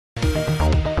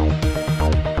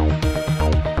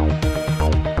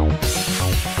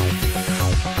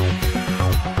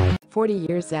40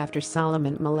 years after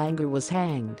Solomon Mahlangu was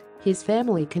hanged, his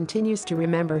family continues to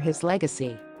remember his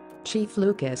legacy. Chief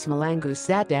Lucas Mahlangu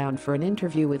sat down for an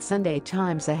interview with Sunday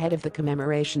Times ahead of the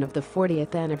commemoration of the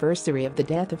 40th anniversary of the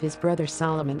death of his brother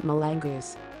Solomon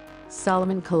Mahlangu.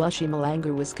 Solomon Kalushi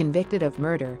Mahlangu was convicted of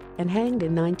murder and hanged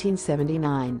in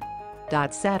 1979.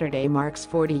 Saturday marks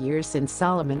 40 years since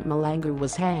Solomon Mahlangu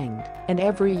was hanged, and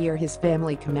every year his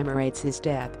family commemorates his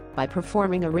death by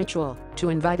performing a ritual to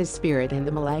invite his spirit and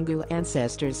the Mahlangu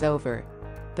ancestors over.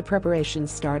 The preparations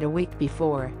start a week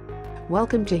before.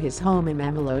 Welcome to his home in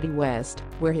Mamelodi West,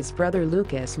 where his brother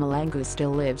Lucas Mahlangu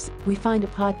still lives. We find a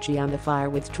potjie on the fire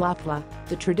with tlhothla,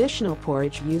 the traditional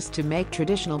porridge used to make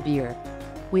traditional beer.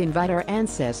 We invite our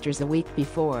ancestors a week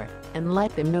before and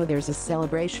let them know there's a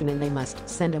celebration and they must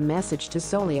send a message to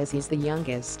Soli as he's the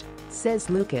youngest, says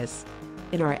Lucas.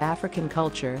 In our African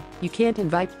culture, you can't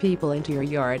invite people into your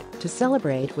yard to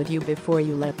celebrate with you before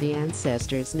you let the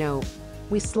ancestors know.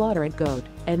 We slaughter a goat,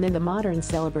 and then the modern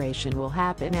celebration will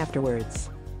happen afterwards.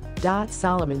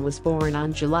 Solomon was born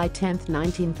on July 10,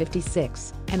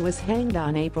 1956, and was hanged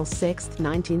on April 6,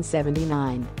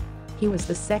 1979. He was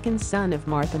the second son of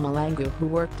Martha Mahlangu, who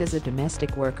worked as a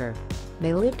domestic worker.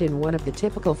 They lived in one of the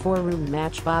typical four-room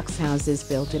matchbox houses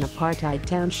built in apartheid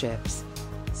townships.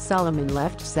 Solomon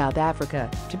left South Africa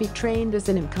to be trained as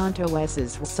an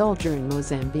Mkontowe's soldier in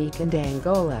Mozambique and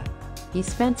Angola. He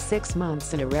spent 6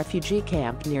 months in a refugee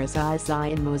camp near Zai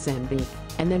in Mozambique,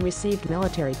 and then received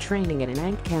military training at an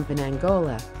Ant camp in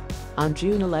Angola. On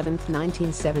June 11,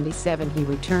 1977, he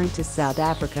returned to South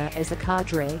Africa as a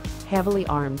cadre, heavily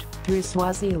armed, through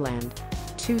Swaziland.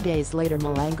 2 days later,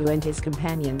 Mahlangu and his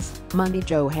companions, Mundi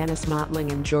Johannes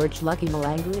Motleng and George Lucky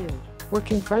Mahlangu, were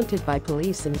confronted by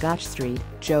police in Gotch Street,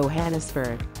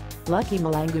 Johannesburg. Lucky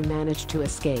Mahlangu managed to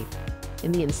escape.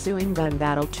 In the ensuing gun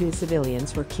battle, 2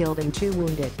 civilians were killed and 2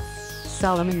 wounded.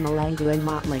 Solomon Mahlangu and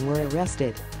Motleng were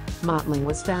arrested. Motleng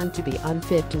was found to be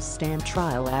unfit to stand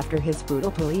trial after his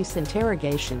brutal police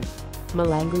interrogation.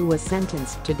 Mahlangu was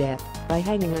sentenced to death by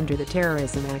hanging under the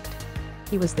Terrorism Act.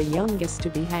 He was the youngest to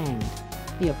be hanged.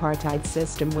 The apartheid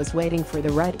system was waiting for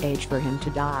the right age for him to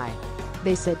die.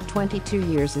 They said 22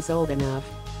 years is old enough.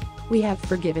 We have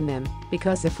forgiven them,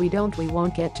 because if we don't, we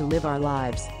won't get to live our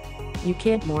lives. You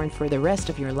can't mourn for the rest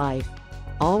of your life.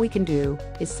 All we can do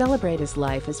is celebrate his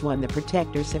life as one of the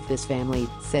protectors of this family,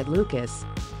 said Lucas.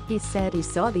 He said he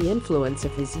saw the influence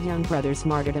of his young brother's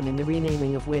martyrdom in the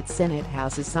renaming of Wit Senate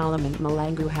House as Solomon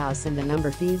Mahlangu House and the Number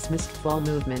Fees Must Fall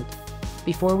movement.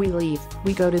 Before we leave,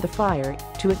 we go to the fire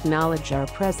to acknowledge our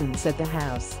presence at the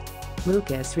house.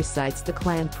 Lucas recites the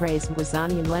clan praise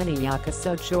Mwazani and Leni Yaka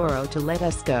Sojoro to let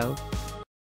us go.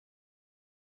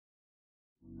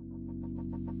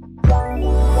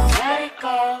 Let it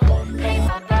go, make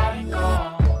my body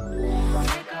go,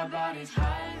 make our bodies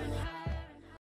high.